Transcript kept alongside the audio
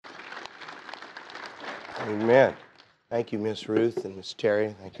Amen. Thank you, Miss Ruth and Miss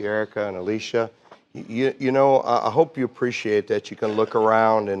Terry. Thank you, Erica and Alicia. I hope you appreciate that you can look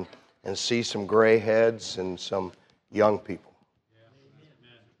around and see some gray heads and some young people.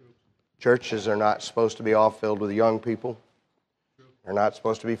 Churches are not supposed to be all filled with young people. They're not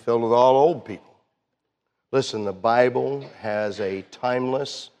supposed to be filled with all old people. Listen, the Bible has a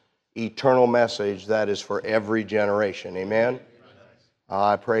timeless, eternal message that is for every generation. Amen?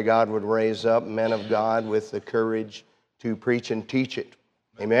 I pray God would raise up men of God with the courage to preach and teach it.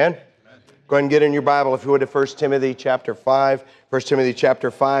 Amen? Go ahead and get in your Bible, if you would, to 1 Timothy chapter 5. 1 Timothy chapter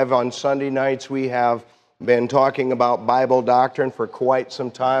 5. On Sunday nights, we have been talking about Bible doctrine for quite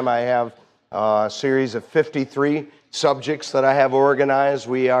some time. I have a series of 53 subjects that I have organized.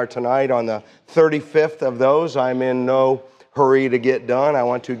 We are tonight on the 35th of those. I'm in no hurry to get done. I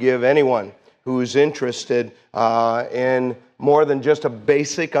want to give anyone who's interested in more than just a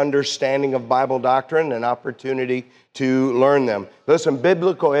basic understanding of Bible doctrine an opportunity to learn them. Listen,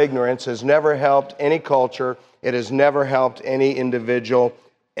 biblical ignorance has never helped any culture. It has never helped any individual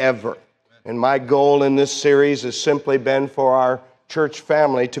ever. And my goal in this series has simply been for our church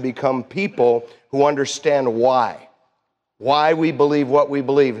family to become people who understand why we believe what we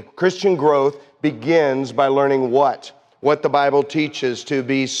believe. Christian growth begins by learning what the Bible teaches to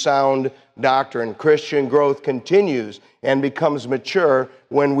be sound doctrine. Christian growth continues and becomes mature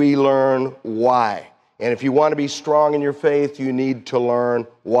when we learn why. And if you want to be strong in your faith, you need to learn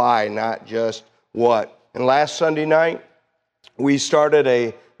why, not just what. And last Sunday night, we started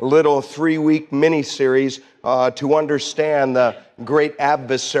a little 3-week mini-series to understand the great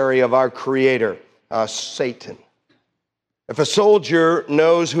adversary of our Creator, Satan. If a soldier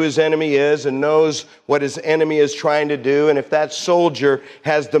knows who his enemy is and knows what his enemy is trying to do, and if that soldier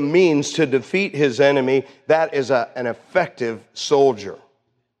has the means to defeat his enemy, that is an effective soldier.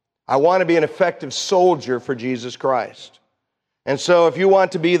 I want to be an effective soldier for Jesus Christ. And so if you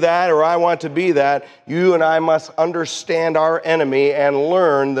want to be that, or I want to be that, you and I must understand our enemy and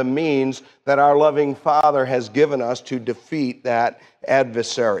learn the means that our loving Father has given us to defeat that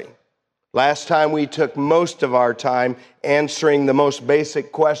adversary. Last time we took most of our time answering the most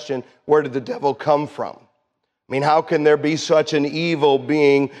basic question, where did the devil come from? I mean, how can there be such an evil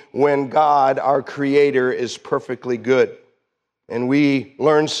being when God, our Creator, is perfectly good? And we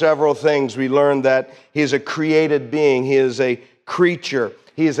learned several things. We learned that he is a created being. He is a creature.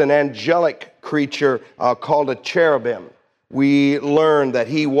 He is an angelic creature called a cherubim. We learned that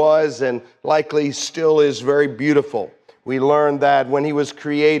he was and likely still is very beautiful. We learned that when he was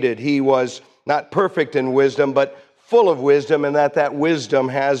created, he was not perfect in wisdom, but full of wisdom, and that wisdom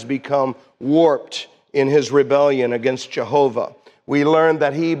has become warped in his rebellion against Jehovah. We learned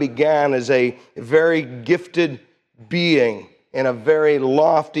that he began as a very gifted being in a very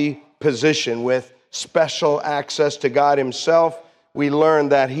lofty position with special access to God himself. We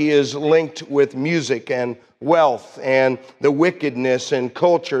learned that he is linked with music and wealth and the wickedness in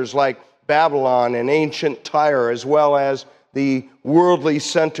cultures like Babylon and ancient Tyre, as well as the worldly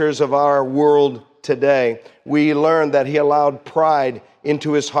centers of our world today. We learned that he allowed pride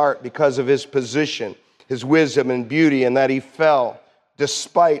into his heart because of his position, his wisdom and beauty, and that he fell.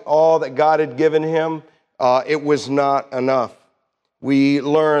 Despite all that God had given him, it was not enough. We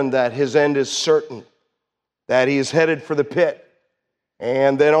learned that his end is certain, that he is headed for the pit,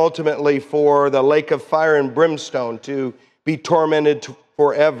 and then ultimately for the lake of fire and brimstone to be tormented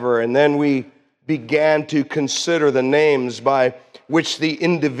forever. And then we began to consider the names by which the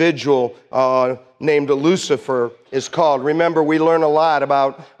individual named Lucifer is called. Remember, we learn a lot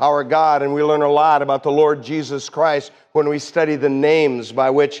about our God, and we learn a lot about the Lord Jesus Christ when we study the names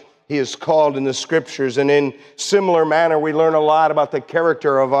by which he is called in the Scriptures. And in similar manner, we learn a lot about the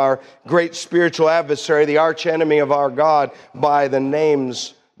character of our great spiritual adversary, the arch enemy of our God, by the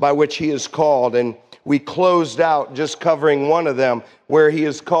names by which he is called. And we closed out just covering one of them, where he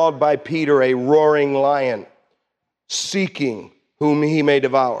is called by Peter a roaring lion, seeking whom he may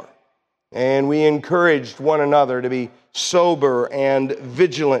devour. And we encouraged one another to be sober and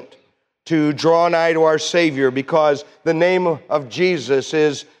vigilant, to draw nigh to our Savior, because the name of Jesus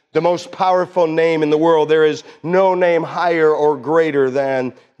is the most powerful name in the world. There is no name higher or greater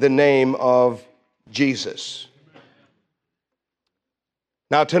than the name of Jesus.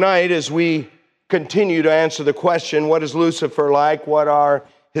 Now tonight, as we continue to answer the question, what is Lucifer like? What are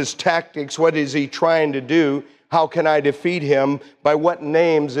his tactics? What is he trying to do? How can I defeat him? By what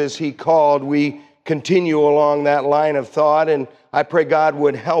names is he called? We continue along that line of thought, and I pray God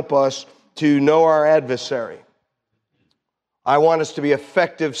would help us to know our adversary. I want us to be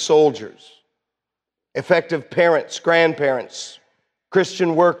effective soldiers, effective parents, grandparents,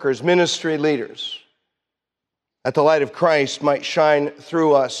 Christian workers, ministry leaders. that the light of Christ might shine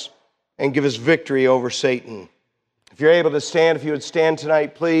through us and give us victory over Satan. If you're able to stand, if you would stand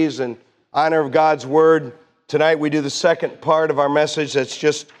tonight, please, in honor of God's word. Tonight we do the second part of our message that's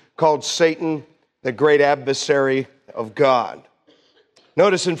just called Satan, the great adversary of God.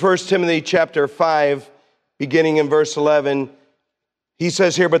 Notice in 1 Timothy chapter 5, beginning in verse 11, he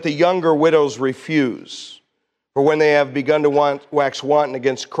says here, "But the younger widows refuse. For when they have begun to wax wanton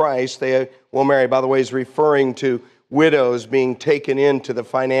against Christ, they will marry." By the way, he's referring to widows being taken into the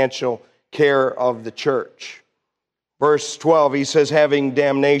financial care of the church. Verse 12, he says, "Having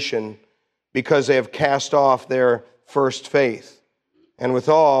damnation, because they have cast off their first faith. And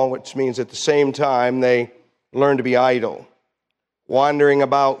withal," which means at the same time, "they learn to be idle, wandering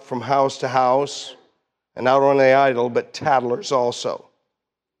about from house to house, and not only idle, but tattlers also,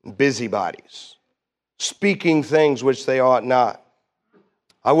 busybodies, speaking things which they ought not.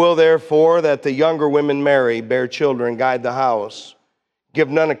 I will therefore that the younger women marry, bear children, guide the house, give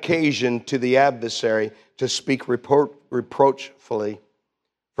none occasion to the adversary to speak reproachfully,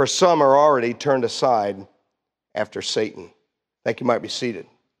 for some are already turned aside after Satan." Thank you. Might be seated.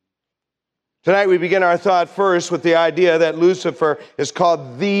 Tonight we begin our thought first with the idea that Lucifer is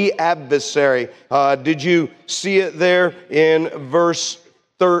called the adversary. Did you see it there in verse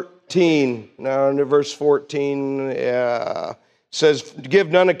 13? No, in verse 14. It says,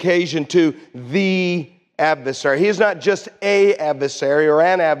 "Give none occasion to the adversary." He is not just a adversary or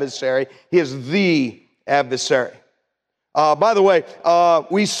an adversary. He is the adversary. By the way,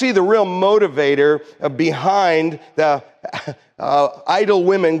 we see the real motivator behind the idle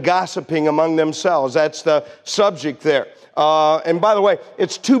women gossiping among themselves. That's the subject there. And by the way,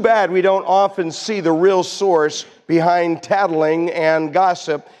 it's too bad we don't often see the real source behind tattling and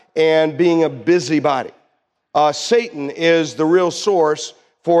gossip and being a busybody. Satan is the real source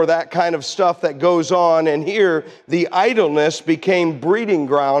for that kind of stuff that goes on. And here, the idleness became breeding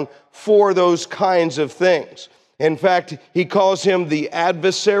ground for those kinds of things. In fact, he calls him the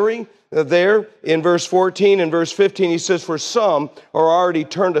adversary. There in verse 14 and verse 15, he says, "For some are already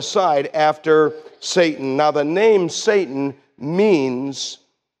turned aside after Satan." Now, the name Satan means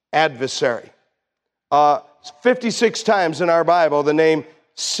adversary. 56 times in our Bible, the name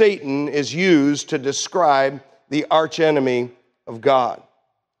Satan is used to describe the archenemy of God.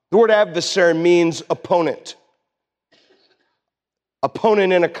 The word adversary means opponent.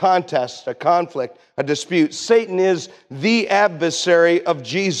 Opponent in a contest, a conflict, a dispute. Satan is the adversary of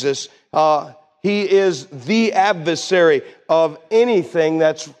Jesus. He is the adversary of anything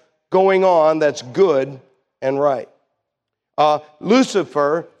that's going on that's good and right.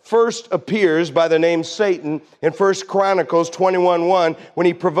 Lucifer first appears by the name Satan in 1 Chronicles 21:1 when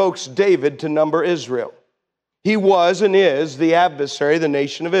he provokes David to number Israel. He was and is the adversary of the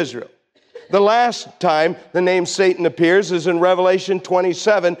nation of Israel. The last time the name Satan appears is in Revelation 20,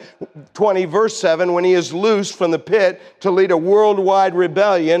 verse 7, when he is loosed from the pit to lead a worldwide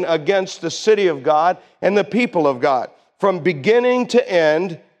rebellion against the city of God and the people of God. From beginning to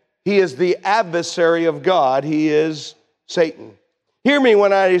end, he is the adversary of God. He is Satan. Hear me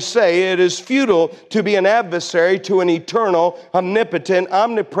when I say it is futile to be an adversary to an eternal, omnipotent,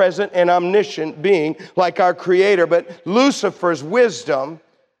 omnipresent, and omniscient being like our Creator. But Lucifer's wisdom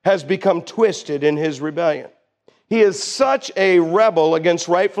has become twisted in his rebellion. He is such a rebel against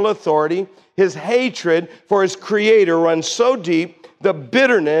rightful authority. His hatred for his Creator runs so deep, the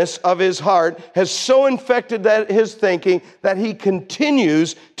bitterness of his heart has so infected his thinking that he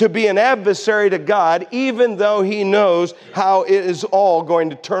continues to be an adversary to God, even though he knows how it is all going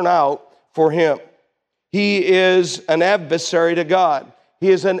to turn out for him. He is an adversary to God.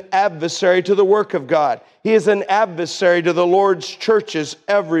 He is an adversary to the work of God. He is an adversary to the Lord's churches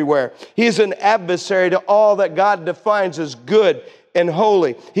everywhere. He is an adversary to all that God defines as good and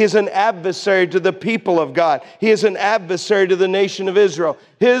holy. He is an adversary to the people of God. He is an adversary to the nation of Israel.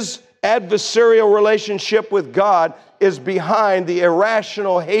 His adversarial relationship with God is behind the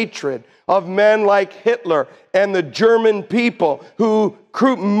irrational hatred of men like Hitler and the German people who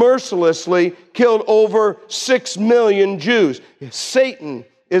mercilessly killed over 6 million Jews. Satan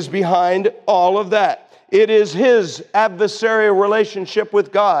is behind all of that. It is his adversarial relationship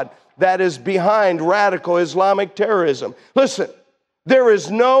with God that is behind radical Islamic terrorism. Listen, there is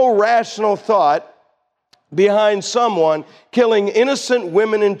no rational thought behind someone killing innocent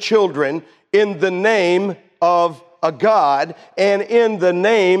women and children in the name of a God and in the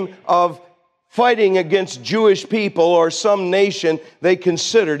name of fighting against Jewish people or some nation they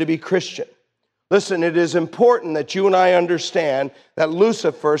consider to be Christian. Listen, it is important that you and I understand that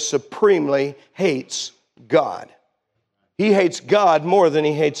Lucifer supremely hates God. He hates God more than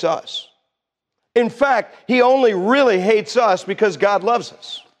he hates us. In fact, he only really hates us because God loves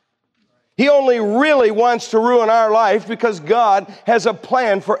us. He only really wants to ruin our life because God has a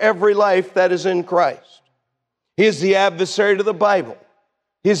plan for every life that is in Christ. He is the adversary to the Bible.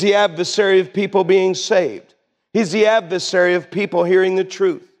 He is the adversary of people being saved. He's the adversary of people hearing the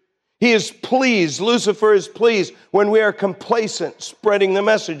truth. He is pleased, Lucifer is pleased when we are complacent, spreading the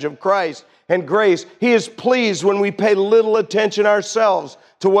message of Christ and grace. He is pleased when we pay little attention ourselves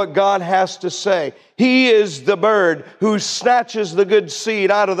to what God has to say. He is the bird who snatches the good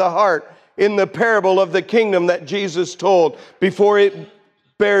seed out of the heart in the parable of the kingdom that Jesus told before it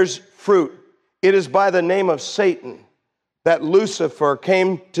bears fruit. It is by the name of Satan that Lucifer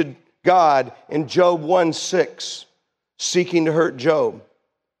came to God in Job 1:6, seeking to hurt Job,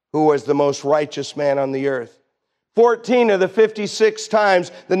 who was the most righteous man on the earth. 14 of the 56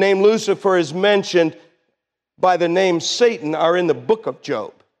 times the name Lucifer is mentioned by the name Satan are in the book of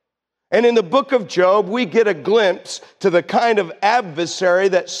Job. And in the book of Job, we get a glimpse to the kind of adversary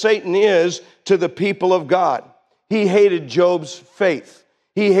that Satan is to the people of God. He hated Job's faith.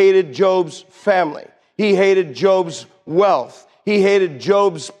 He hated Job's family. He hated Job's wealth. He hated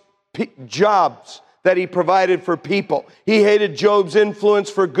Job's jobs that he provided for people. He hated Job's influence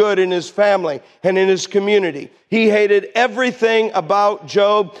for good in his family and in his community. He hated everything about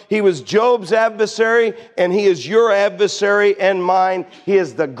Job. He was Job's adversary, and he is your adversary and mine. He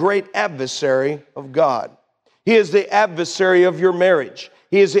is the great adversary of God. He is the adversary of your marriage.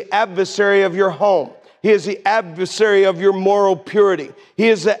 He is the adversary of your home. He is the adversary of your moral purity. He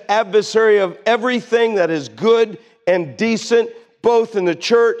is the adversary of everything that is good and decent, both in the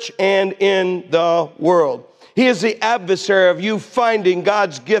church and in the world. He is the adversary of you finding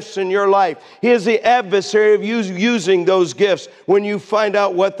God's gifts in your life. He is the adversary of you using those gifts when you find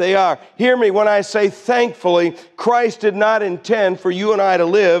out what they are. Hear me when I say, thankfully, Christ did not intend for you and I to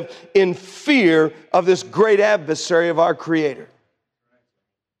live in fear of this great adversary of our Creator.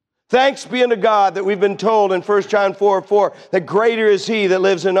 Thanks be unto God that we've been told in 1 John 4:4 that greater is He that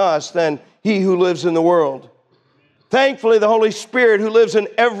lives in us than he who lives in the world. Thankfully, the Holy Spirit who lives in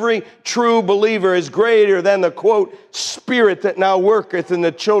every true believer is greater than the, quote, spirit that now worketh in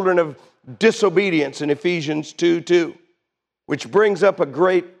the children of disobedience in Ephesians 2:2, which brings up a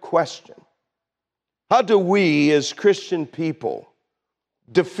great question. How do we as Christian people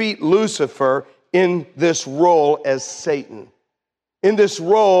defeat Lucifer in this role as Satan? In this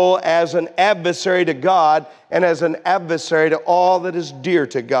role as an adversary to God and as an adversary to all that is dear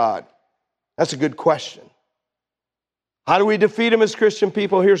to God? That's a good question. How do we defeat him as Christian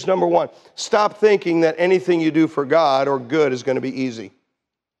people? Here's number one. Stop thinking that anything you do for God or good is going to be easy.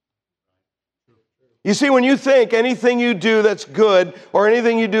 You see, when you think anything you do that's good or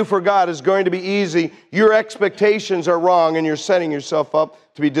anything you do for God is going to be easy, your expectations are wrong and you're setting yourself up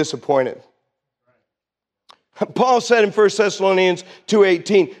to be disappointed. Paul said in 1 Thessalonians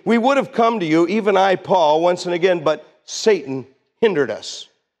 2:18, we would have come to you, even I, Paul, once and again, but Satan hindered us.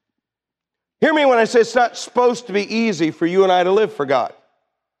 Hear me when I say it's not supposed to be easy for you and I to live for God.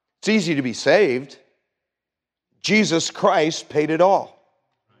 It's easy to be saved. Jesus Christ paid it all.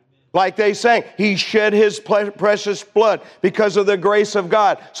 Like they sang, He shed His precious blood because of the grace of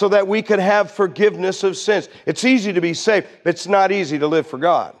God so that we could have forgiveness of sins. It's easy to be saved, but it's not easy to live for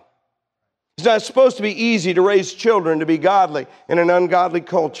God. It's not supposed to be easy to raise children to be godly in an ungodly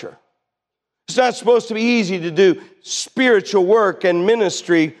culture. It's not supposed to be easy to do spiritual work and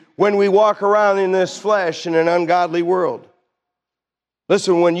ministry when we walk around in this flesh in an ungodly world.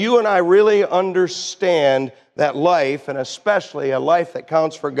 Listen, when you and I really understand that life, and especially a life that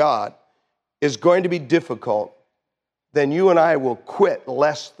counts for God, is going to be difficult, then you and I will quit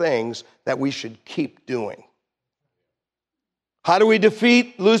less things that we should keep doing. How do we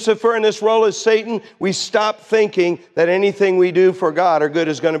defeat Lucifer in this role as Satan? We stop thinking that anything we do for God or good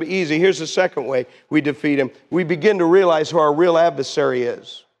is going to be easy. Here's the second way we defeat him. We begin to realize who our real adversary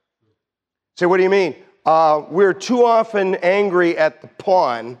is. Say, what do you mean? We're too often angry at the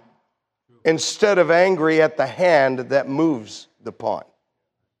pawn instead of angry at the hand that moves the pawn.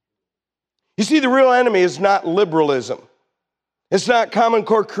 You see, the real enemy is not liberalism. It's not Common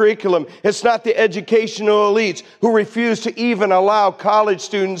Core curriculum. It's not the educational elites who refuse to even allow college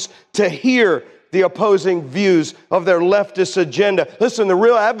students to hear the opposing views of their leftist agenda. Listen, the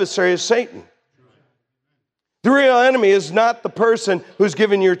real adversary is Satan. The real enemy is not the person who's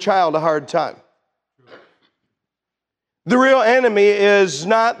giving your child a hard time. The real enemy is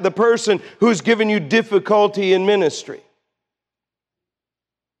not the person who's giving you difficulty in ministry.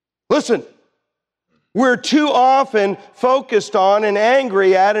 Listen, we're too often focused on and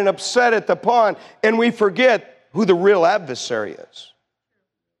angry at and upset at the pawn, and we forget who the real adversary is.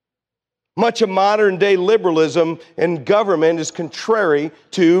 Much of modern day liberalism and government is contrary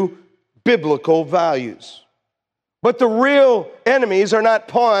to biblical values. But the real enemies are not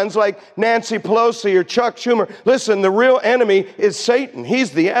pawns like Nancy Pelosi or Chuck Schumer. Listen, the real enemy is Satan.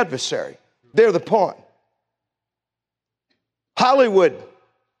 He's the adversary. They're the pawn. Hollywood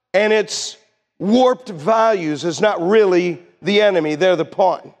and its warped values is not really the enemy. They're the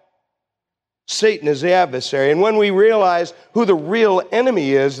pawn. Satan is the adversary. And when we realize who the real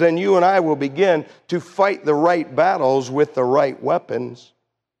enemy is, then you and I will begin to fight the right battles with the right weapons.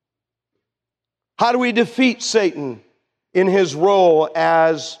 How do we defeat Satan in his role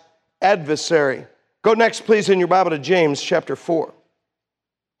as adversary? Go next, please, in your Bible to James chapter 4.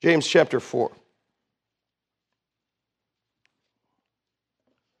 James chapter 4.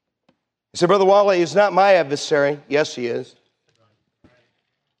 You say, Brother Wally, he's not my adversary. Yes, he is.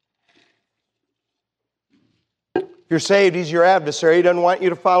 If you're saved, he's your adversary. He doesn't want you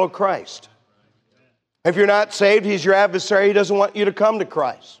to follow Christ. If you're not saved, he's your adversary. He doesn't want you to come to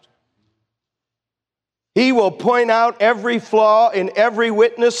Christ. He will point out every flaw in every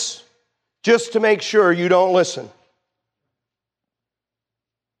witness just to make sure you don't listen.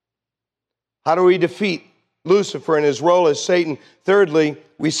 How do we defeat Lucifer in his role as Satan? Thirdly,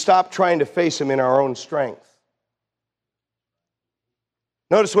 we stop trying to face him in our own strength.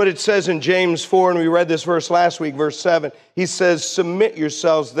 Notice what it says in James 4, and we read this verse last week, verse 7. He says, "Submit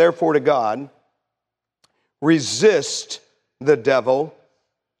yourselves therefore to God. Resist the devil.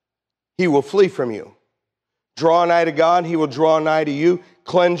 He will flee from you. Draw nigh to God, he will draw nigh to you.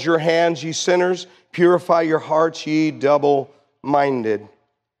 Cleanse your hands, ye sinners. Purify your hearts, ye double-minded."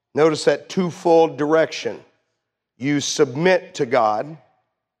 Notice that twofold direction. You submit to God,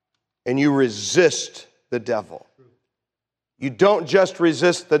 and you resist the devil. You don't just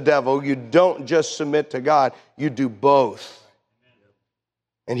resist the devil. You don't just submit to God. You do both,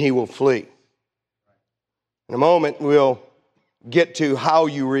 and he will flee. In a moment, we'll get to how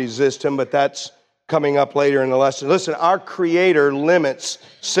you resist him, but that's coming up later in the lesson. Listen, our Creator limits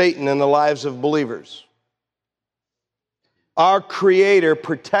Satan in the lives of believers. Our Creator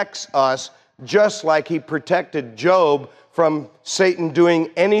protects us just like he protected Job from Satan doing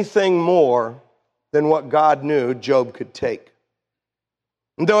anything more than what God knew Job could take.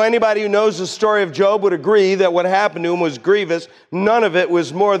 And though anybody who knows the story of Job would agree that what happened to him was grievous, none of it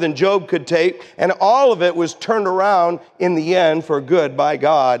was more than Job could take, and all of it was turned around in the end for good by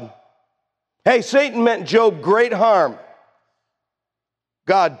God. Hey, Satan meant Job great harm.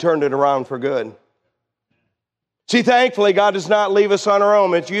 God turned it around for good. See, thankfully, God does not leave us on our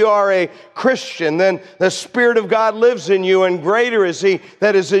own. If you are a Christian, then the Spirit of God lives in you, and greater is he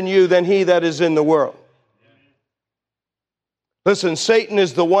that is in you than he that is in the world. Listen, Satan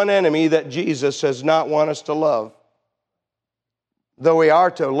is the one enemy that Jesus does not want us to love, though we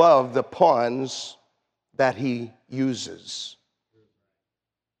are to love the pawns that he uses.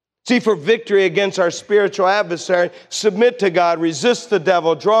 See, for victory against our spiritual adversary, submit to God, resist the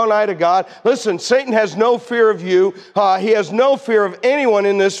devil, draw nigh to God. Listen, Satan has no fear of you. He has no fear of anyone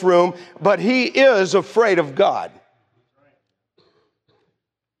in this room, but he is afraid of God.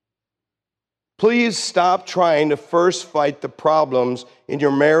 Please stop trying to first fight the problems in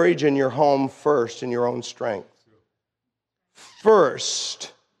your marriage and your home first in your own strength.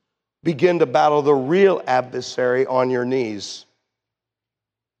 First, begin to battle the real adversary on your knees.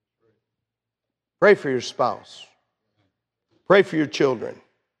 Pray for your spouse. Pray for your children.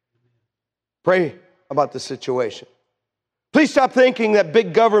 Pray about the situation. Please stop thinking that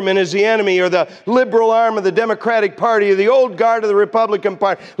big government is the enemy or the liberal arm of the Democratic Party or the old guard of the Republican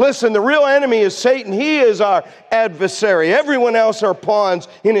Party. Listen, the real enemy is Satan. He is our adversary. Everyone else are pawns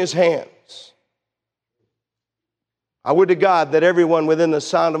in his hands. I would to God that everyone within the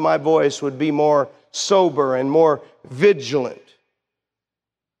sound of my voice would be more sober and more vigilant,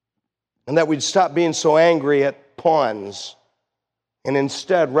 and that we'd stop being so angry at pawns and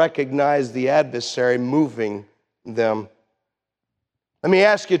instead recognize the adversary moving them. Let me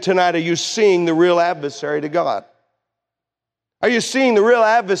ask you tonight, are you seeing the real adversary to God? Are you seeing the real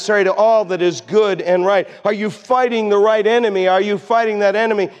adversary to all that is good and right? Are you fighting the right enemy? Are you fighting that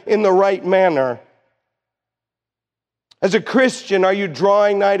enemy in the right manner? As a Christian, are you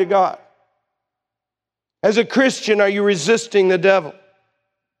drawing nigh to God? As a Christian, are you resisting the devil?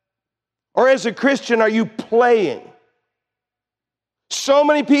 Or as a Christian, are you playing? So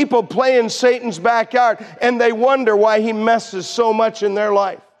many people play in Satan's backyard, and they wonder why he messes so much in their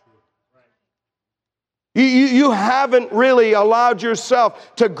life. You haven't really allowed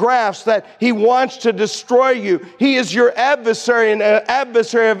yourself to grasp that he wants to destroy you. He is your adversary and an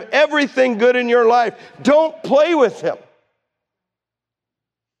adversary of everything good in your life. Don't play with him.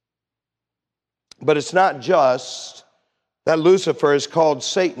 But it's not just that Lucifer is called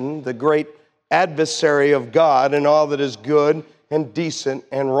Satan, the great adversary of God and all that is good and decent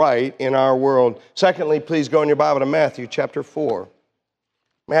and right in our world. Secondly, please go in your Bible to Matthew chapter 4.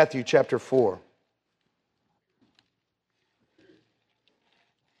 Matthew chapter 4.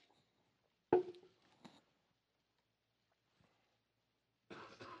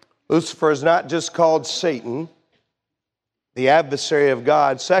 Lucifer is not just called Satan, the adversary of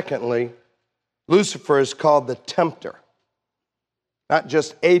God. Secondly, Lucifer is called the tempter. Not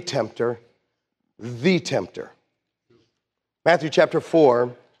just a tempter, the tempter. Matthew chapter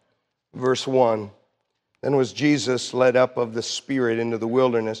 4, verse 1. Then was Jesus led up of the Spirit into the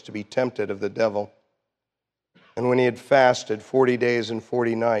wilderness to be tempted of the devil. And when he had fasted 40 days and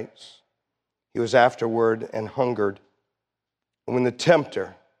 40 nights, he was afterward and hungered. And when the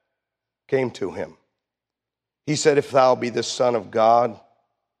tempter came to him, he said, If thou be the Son of God,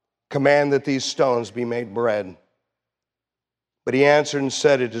 command that these stones be made bread. But he answered and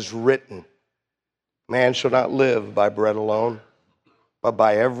said, It is written, Man shall not live by bread alone, but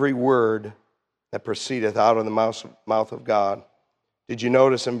by every word that proceedeth out of the mouth of God. Did you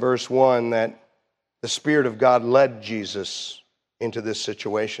notice in verse 1 that the Spirit of God led Jesus into this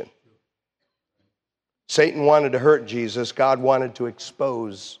situation? Satan wanted to hurt Jesus. God wanted to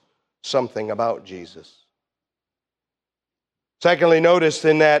expose something about Jesus. Secondly, notice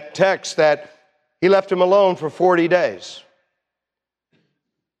in that text that he left him alone for 40 days.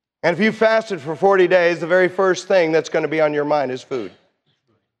 And if you fasted for 40 days, the very first thing that's going to be on your mind is food.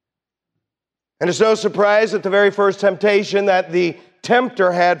 And it's no surprise that the very first temptation that the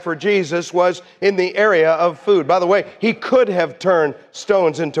tempter had for Jesus was in the area of food. By the way, he could have turned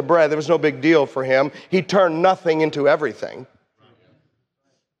stones into bread. There was no big deal for him. He turned nothing into everything.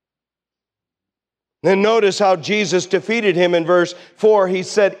 Then notice how Jesus defeated him in verse 4. He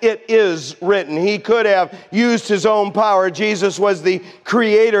said, It is written. He could have used his own power. Jesus was the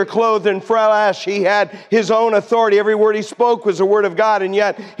creator clothed in flesh. He had his own authority. Every word he spoke was the word of God, and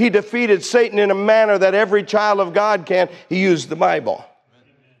yet he defeated Satan in a manner that every child of God can. He used the Bible.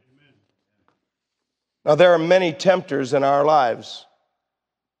 Now, there are many tempters in our lives.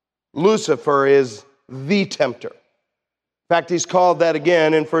 Lucifer is the tempter. In fact, he's called that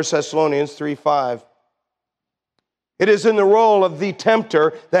again in 1 Thessalonians 3:5. It is in the role of the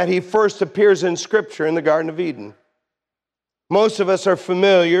tempter that he first appears in Scripture in the Garden of Eden. Most of us are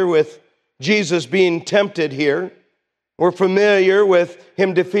familiar with Jesus being tempted here. We're familiar with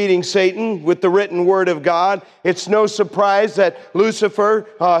him defeating Satan with the written word of God. It's no surprise that Lucifer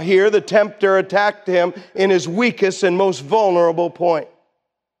here, the tempter, attacked him in his weakest and most vulnerable point.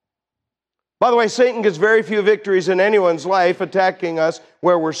 By the way, Satan gets very few victories in anyone's life attacking us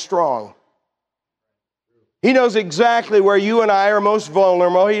where we're strong. He knows exactly where you and I are most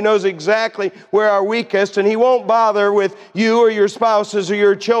vulnerable. He knows exactly where our weakest, and he won't bother with you or your spouse's or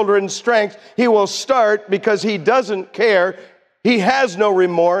your children's strength. He will start because he doesn't care. He has no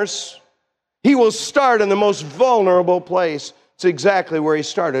remorse. He will start in the most vulnerable place. It's exactly where he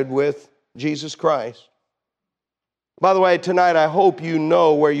started with Jesus Christ. By the way, tonight I hope you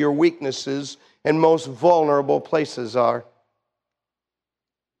know where your weaknesses and most vulnerable places are.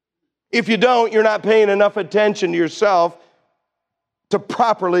 If you don't, you're not paying enough attention to yourself to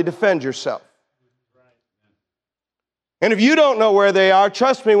properly defend yourself. And if you don't know where they are,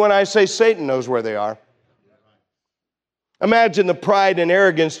 trust me when I say Satan knows where they are. Imagine the pride and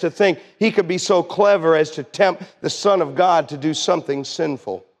arrogance to think he could be so clever as to tempt the Son of God to do something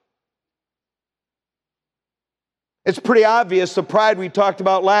sinful. It's pretty obvious the pride we talked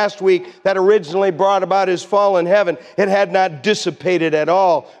about last week that originally brought about his fall in heaven, it had not dissipated at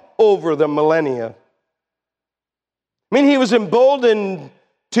all over the millennia. I mean, he was emboldened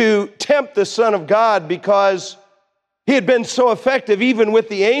to tempt the Son of God because he had been so effective even with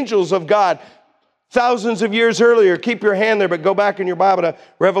the angels of God thousands of years earlier. Keep your hand there, but go back in your Bible to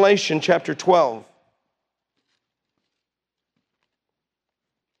Revelation chapter 12.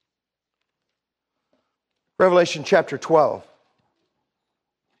 Revelation chapter 12.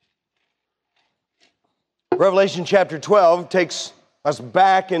 Revelation chapter 12 takes us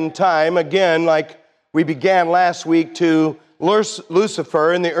back in time, again, like we began last week, to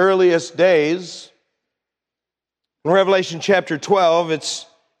Lucifer in the earliest days. In Revelation chapter 12, it's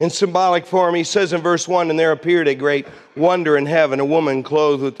in symbolic form. He says in verse 1, And there appeared a great wonder in heaven, a woman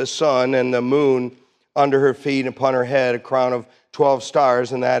clothed with the sun and the moon under her feet, and upon her head a crown of 12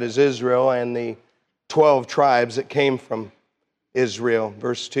 stars, and that is Israel and the 12 tribes that came from Israel.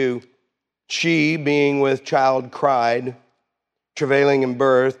 Verse 2, She, being with child, cried, travailing in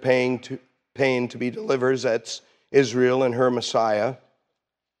birth, pain to be delivered. That's Israel and her Messiah.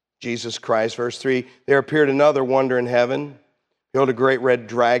 Jesus Christ. Verse 3, there appeared another wonder in heaven. Behold, a great red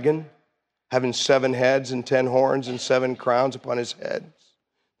dragon, having 7 heads and 10 horns and 7 crowns upon his heads.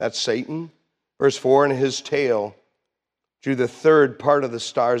 That's Satan. Verse 4, and his tail drew the third part of the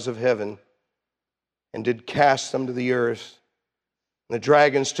stars of heaven and did cast them to the earth. And the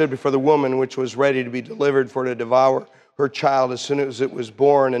dragon stood before the woman, which was ready to be delivered for to devour her child as soon as it was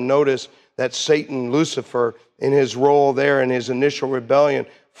born. And notice that Satan, Lucifer, in his role there in his initial rebellion,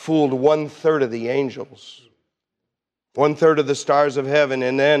 fooled 1/3 of the angels, 1/3 of the stars of heaven,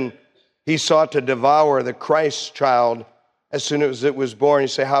 and then he sought to devour the Christ child as soon as it was born. You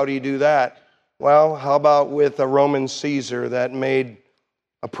say, how do you do that? Well, how about with a Roman Caesar that made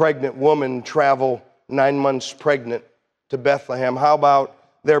a pregnant woman travel 9 months pregnant to Bethlehem? How about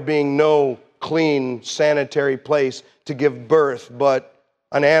there being no clean, sanitary place to give birth but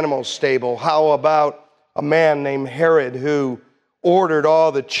an animal stable? How about a man named Herod who ordered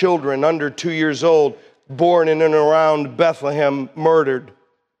all the children under 2 years old born in and around Bethlehem murdered?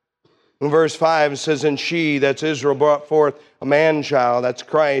 In verse 5 it says, and she, that's Israel, brought forth a man-child, that's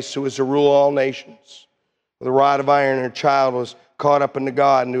Christ, who was to rule all nations. With a rod of iron, her child was caught up into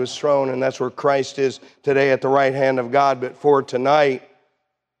God, into his throne, and that's where Christ is today at the right hand of God. But for tonight,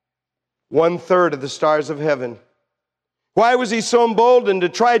 1/3 of the stars of heaven. Why was he so emboldened to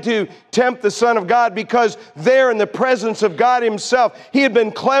try to tempt the Son of God? Because there in the presence of God himself, he had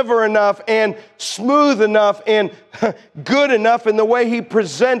been clever enough and smooth enough and good enough in the way he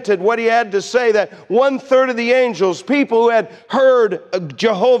presented what he had to say, that 1/3 of the angels, people who had heard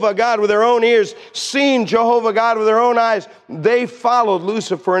Jehovah God with their own ears, seen Jehovah God with their own eyes, they followed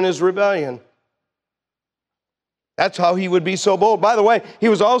Lucifer in his rebellion. That's how he would be so bold. By the way, he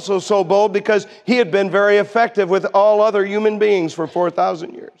was also so bold because he had been very effective with all other human beings for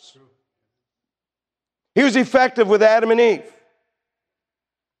 4,000 years. He was effective with Adam and Eve.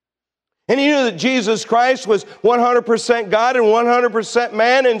 And he knew that Jesus Christ was 100% God and 100%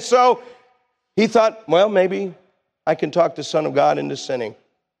 man, and so he thought, well, maybe I can talk the Son of God into sinning.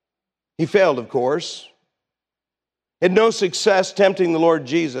 He failed, of course. Had no success tempting the Lord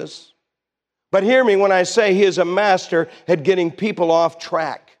Jesus. But hear me when I say he is a master at getting people off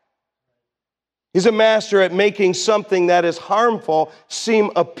track. He's a master at making something that is harmful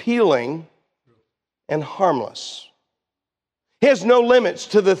seem appealing and harmless. He has no limits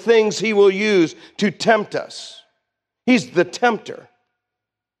to the things he will use to tempt us. He's the tempter.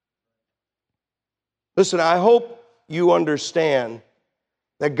 Listen, I hope you understand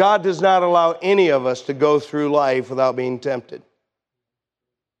that God does not allow any of us to go through life without being tempted.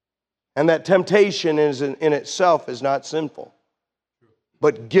 And that temptation in itself is not sinful.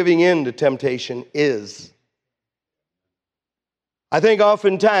 But giving in to temptation is. I think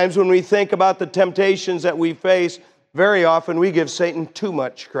oftentimes when we think about the temptations that we face, very often we give Satan too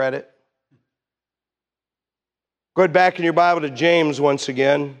much credit. Go back in your Bible to James once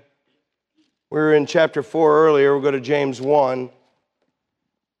again. We were in chapter 4 earlier. We'll go to James 1.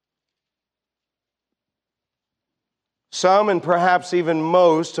 Some and perhaps even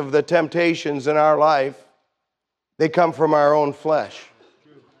most of the temptations in our life, they come from our own flesh.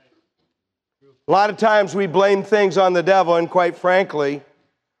 A lot of times we blame things on the devil, and quite frankly,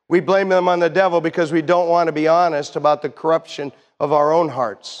 we blame them on the devil because we don't want to be honest about the corruption of our own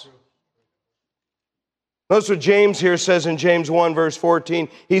hearts. Notice what James here says in James 1 verse 14.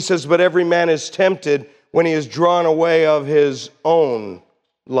 He says, but every man is tempted when he is drawn away of his own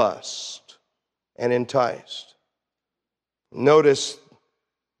lust and enticed. Notice,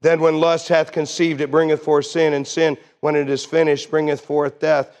 then when lust hath conceived, it bringeth forth sin, and sin, when it is finished, bringeth forth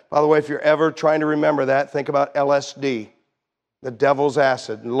death. By the way, if you're ever trying to remember that, think about LSD, the devil's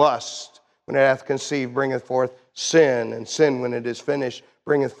acid. Lust, when it hath conceived, bringeth forth sin, and sin, when it is finished,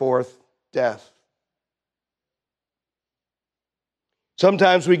 bringeth forth death.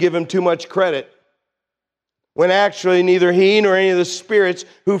 Sometimes we give him too much credit, when actually neither he nor any of the spirits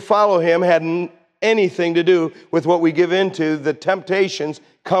who follow him had anything to do with what we give into. The temptations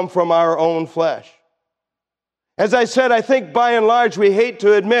come from our own flesh. As I said, I think by and large we hate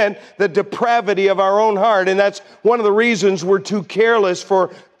to admit the depravity of our own heart, and that's one of the reasons we're too careless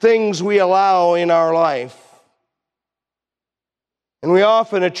for things we allow in our life. And we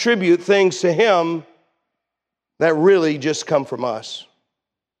often attribute things to him that really just come from us.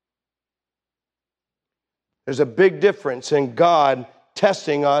 There's a big difference in God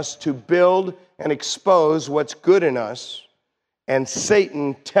testing us to build and expose what's good in us, and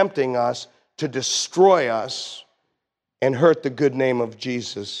Satan tempting us to destroy us and hurt the good name of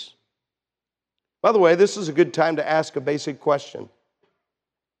Jesus. By the way, this is a good time to ask a basic question.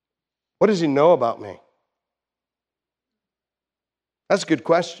 What does he know about me? That's a good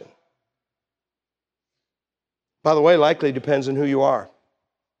question. By the way, likely depends on who you are.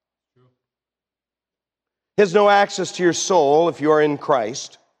 He has no access to your soul if you are in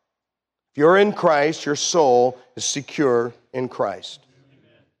Christ. If you're in Christ, your soul is secure in Christ.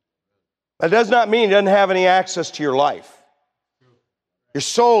 That does not mean he doesn't have any access to your life. Your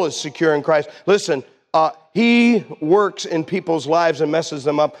soul is secure in Christ. Listen, he works in people's lives and messes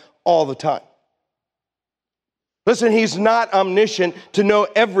them up all the time. Listen, he's not omniscient to know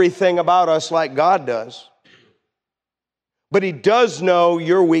everything about us like God does. But he does know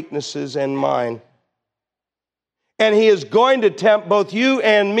your weaknesses and mine. And he is going to tempt both you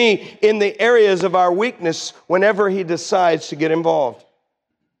and me in the areas of our weakness whenever he decides to get involved.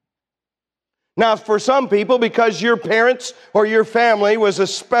 Now, for some people, because your parents or your family was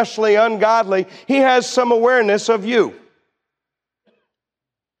especially ungodly, he has some awareness of you.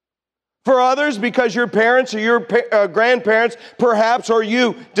 For others, because your parents or your grandparents, perhaps, or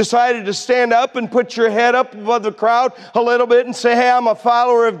you decided to stand up and put your head up above the crowd a little bit and say, hey, I'm a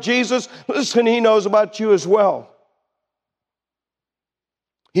follower of Jesus. Listen, he knows about you as well.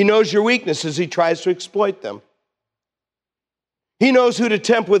 He knows your weaknesses. He tries to exploit them. He knows who to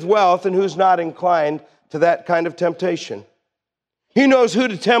tempt with wealth and who's not inclined to that kind of temptation. He knows who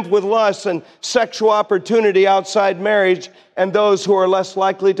to tempt with lust and sexual opportunity outside marriage and those who are less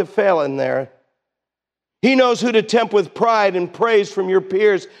likely to fail in there. He knows who to tempt with pride and praise from your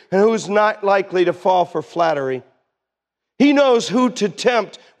peers and who's not likely to fall for flattery. He knows who to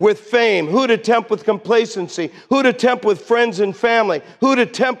tempt with fame, who to tempt with complacency, who to tempt with friends and family, who to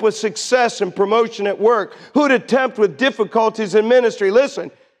tempt with success and promotion at work, who to tempt with difficulties in ministry.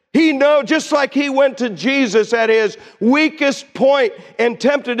 Listen, he knows, just like he went to Jesus at his weakest point and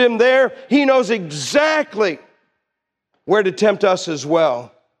tempted him there, he knows exactly where to tempt us as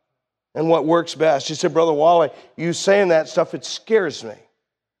well and what works best. He said, Brother Wally, you saying that stuff, it scares me.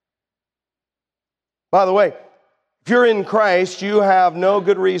 By the way, if you're in Christ, you have no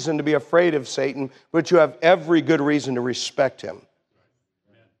good reason to be afraid of Satan, but you have every good reason to respect him.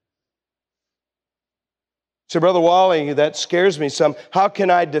 So, Brother Wally, that scares me some. How can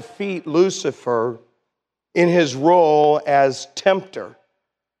I defeat Lucifer in his role as tempter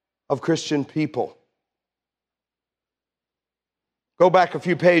of Christian people? Go back a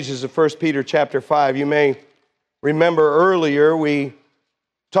few pages of 1 Peter chapter 5. You may remember earlier we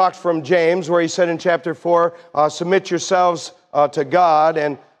talked from James where he said in chapter 4, submit yourselves to God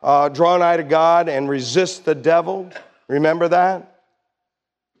and draw nigh to God and resist the devil. Remember that?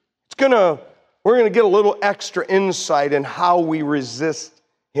 We're going to get a little extra insight in how we resist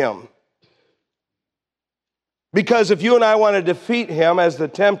him. Because if you and I want to defeat him as the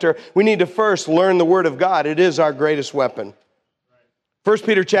tempter, we need to first learn the Word of God. It is our greatest weapon. 1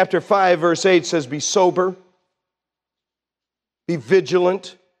 Peter chapter 5, verse 8 says, be sober, be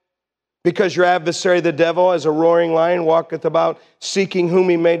vigilant, because your adversary, the devil, as a roaring lion, walketh about, seeking whom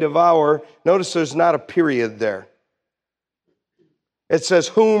he may devour. Notice there's not a period there. It says,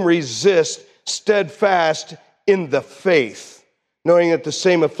 whom resist steadfast in the faith, knowing that the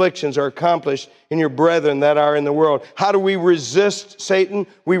same afflictions are accomplished in your brethren that are in the world. How do we resist Satan?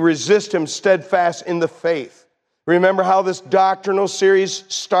 We resist him steadfast in the faith. Remember how this doctrinal series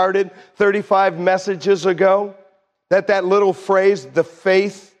started 35 messages ago? That little phrase, the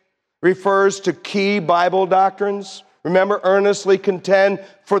faith, refers to key Bible doctrines. Remember, earnestly contend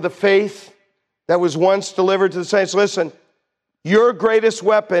for the faith that was once delivered to the saints. Listen, your greatest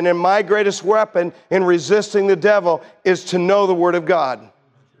weapon and my greatest weapon in resisting the devil is to know the Word of God,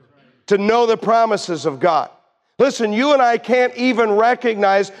 to know the promises of God. Listen, you and I can't even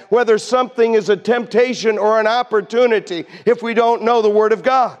recognize whether something is a temptation or an opportunity if we don't know the Word of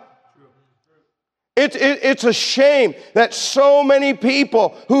God. It's a shame that so many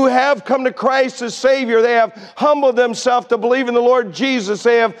people who have come to Christ as Savior, they have humbled themselves to believe in the Lord Jesus.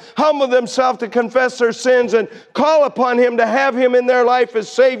 They have humbled themselves to confess their sins and call upon Him to have Him in their life as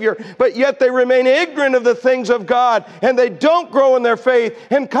Savior. But yet they remain ignorant of the things of God and they don't grow in their faith.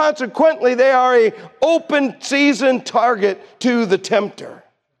 And consequently, they are an open season target to the tempter.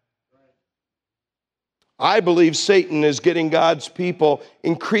 I believe Satan is getting God's people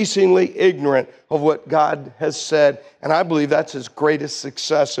increasingly ignorant of what God has said, and I believe that's his greatest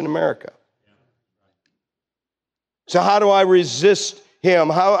success in America. So how do I resist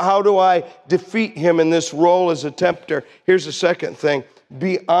him? How do I defeat him in this role as a tempter? Here's the second thing.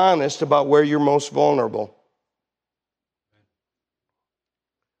 Be honest about where you're most vulnerable.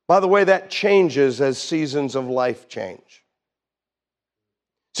 By the way, that changes as seasons of life change.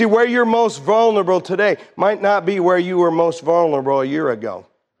 See, where you're most vulnerable today might not be where you were most vulnerable a year ago.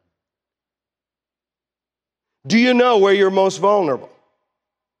 Do you know where you're most vulnerable?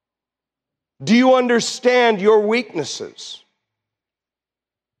 Do you understand your weaknesses?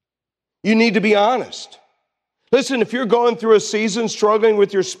 You need to be honest. Listen, if you're going through a season struggling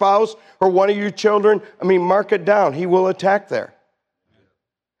with your spouse or one of your children, mark it down. He will attack there.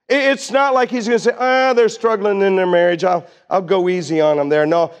 It's not like he's going to say, they're struggling in their marriage. I'll go easy on them there.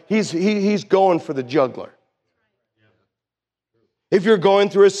 No, he's going for the jugular. If you're going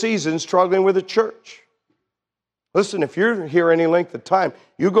through a season struggling with a church, listen, if you're here any length of time,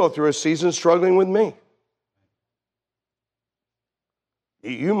 you go through a season struggling with me.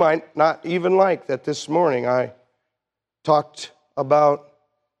 You might not even like that this morning I talked about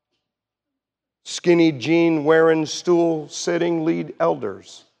skinny jean wearing, stool sitting lead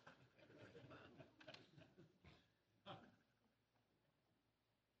elders.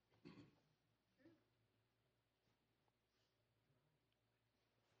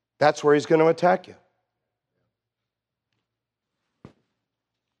 That's where he's going to attack you.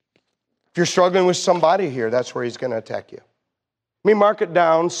 If you're struggling with somebody here, that's where he's going to attack you. Mark it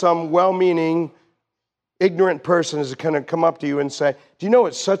down. Some well-meaning, ignorant person is going to come up to you and say, do you know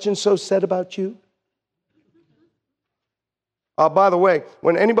what such and so said about you? By the way,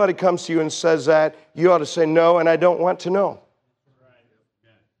 when anybody comes to you and says that, you ought to say, no, and I don't want to know.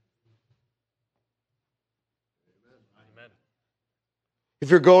 If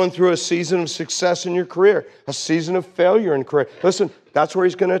you're going through a season of success in your career, a season of failure in career, listen, that's where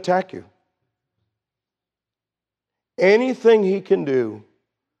he's going to attack you. Anything he can do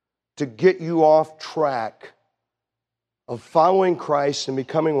to get you off track of following Christ and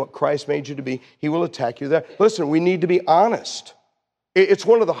becoming what Christ made you to be, he will attack you there. Listen, we need to be honest. It's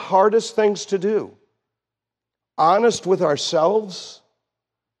one of the hardest things to do. Honest with ourselves,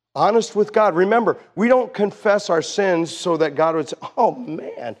 honest with God. Remember, we don't confess our sins so that God would say, oh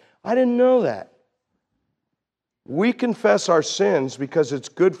man, I didn't know that. We confess our sins because it's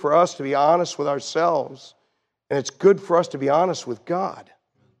good for us to be honest with ourselves, and it's good for us to be honest with God.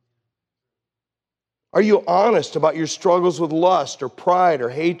 Are you honest about your struggles with lust or pride or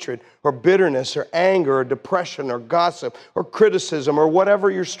hatred or bitterness or anger or depression or gossip or criticism or whatever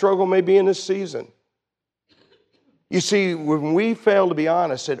your struggle may be in this season? You see, when we fail to be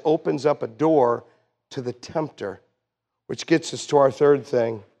honest, it opens up a door to the tempter, which gets us to our third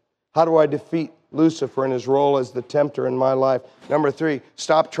thing. How do I defeat Lucifer in his role as the tempter in my life? Number 3,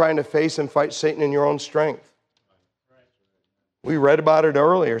 stop trying to face and fight Satan in your own strength. We read about it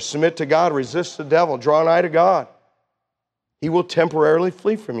earlier. Submit to God, resist the devil, draw nigh to God. He will temporarily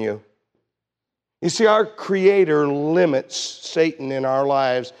flee from you. You see, our Creator limits Satan in our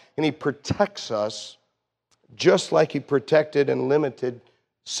lives, and he protects us just like he protected and limited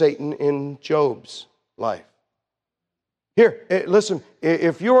Satan in Job's life. Here, listen,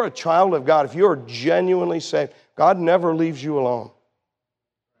 if you're a child of God, if you're genuinely saved, God never leaves you alone.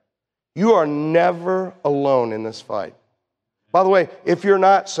 You are never alone in this fight. By the way, if you're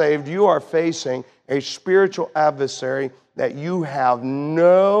not saved, you are facing a spiritual adversary that you have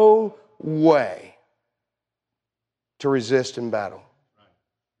no way to resist in battle.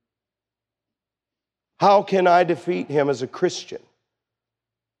 How can I defeat him as a Christian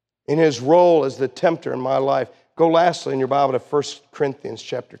in his role as the tempter in my life? Go lastly in your Bible to 1 Corinthians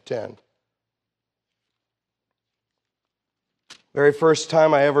chapter 10. Very first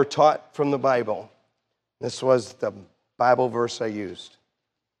time I ever taught from the Bible. This was the Bible verse I used.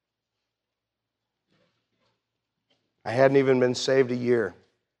 I hadn't even been saved a year.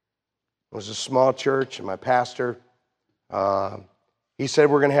 It was a small church, and my pastor, he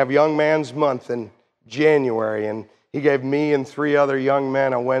said we're going to have Young Man's Month in January, and he gave me and 3 other young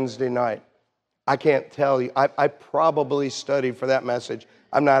men a Wednesday night. I can't tell you, I probably studied for that message,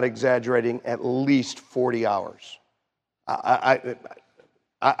 I'm not exaggerating, at least 40 hours. I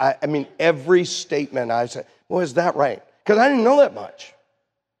mean, every statement I said, well, is that right? Because I didn't know that much.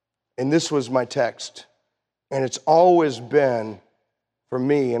 And this was my text. And it's always been, for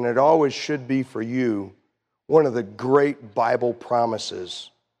me, and it always should be for you, one of the great Bible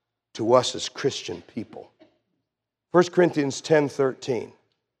promises to us as Christian people. 1 Corinthians 10:13.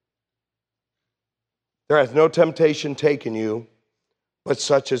 There hath no temptation taken you, but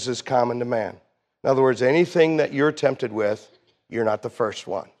such as is common to man. In other words, anything that you're tempted with, you're not the first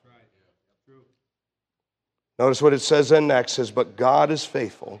one. Notice what it says then next, says, but God is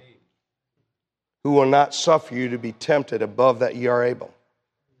faithful, who will not suffer you to be tempted above that ye are able.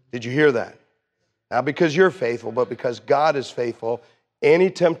 Did you hear that? Not because you're faithful, but because God is faithful.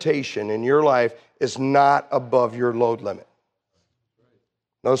 Any temptation in your life is not above your load limit.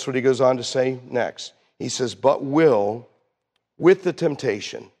 Notice what he goes on to say next. He says, but will, with the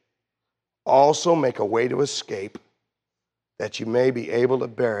temptation, also make a way to escape, that you may be able to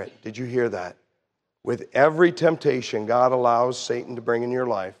bear it. Did you hear that? With every temptation God allows Satan to bring in your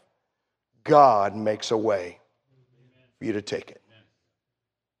life, God makes a way for you to take it.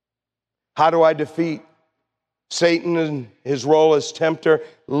 How do I defeat Satan in his role as tempter?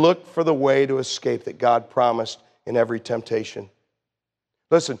 Look for the way to escape that God promised in every temptation.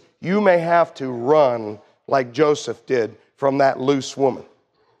 Listen, you may have to run like Joseph did from that loose woman.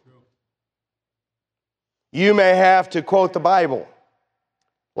 You may have to quote the Bible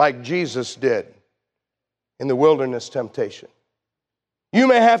like Jesus did in the wilderness temptation. You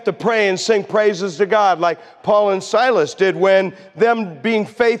may have to pray and sing praises to God like Paul and Silas did when them being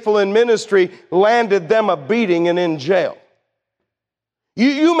faithful in ministry landed them a beating and in jail.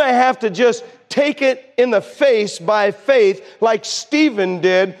 You may have to just take it in the face by faith like Stephen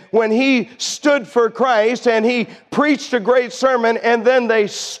did when he stood for Christ and he preached a great sermon and then they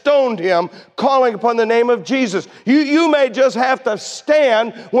stoned him calling upon the name of Jesus. You may just have to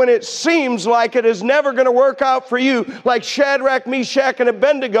stand when it seems like it is never going to work out for you, like Shadrach, Meshach, and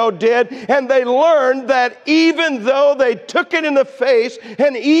Abednego did, and they learned that even though they took it in the face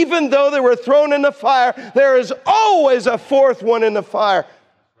and even though they were thrown in the fire, there is always a fourth one in the fire,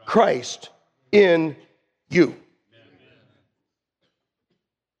 Christ in you.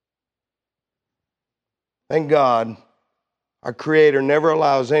 Thank God, our Creator never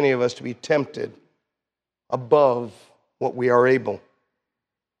allows any of us to be tempted above what we are able.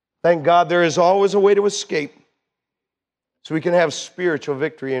 Thank God there is always a way to escape so we can have spiritual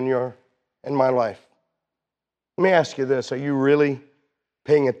victory in my life. Let me ask you this. Are you really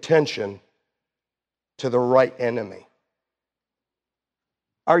paying attention to the right enemy?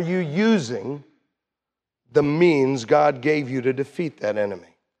 Are you using the means God gave you to defeat that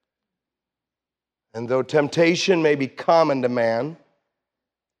enemy? And though temptation may be common to man,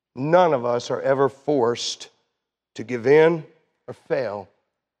 none of us are ever forced to give in or fail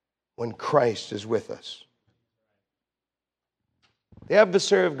when Christ is with us. The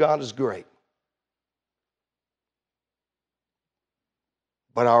adversary of God is great,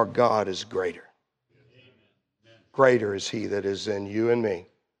 but our God is greater. Greater is He that is in you and me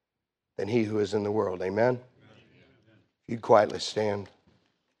than he who is in the world. Amen? You'd quietly stand.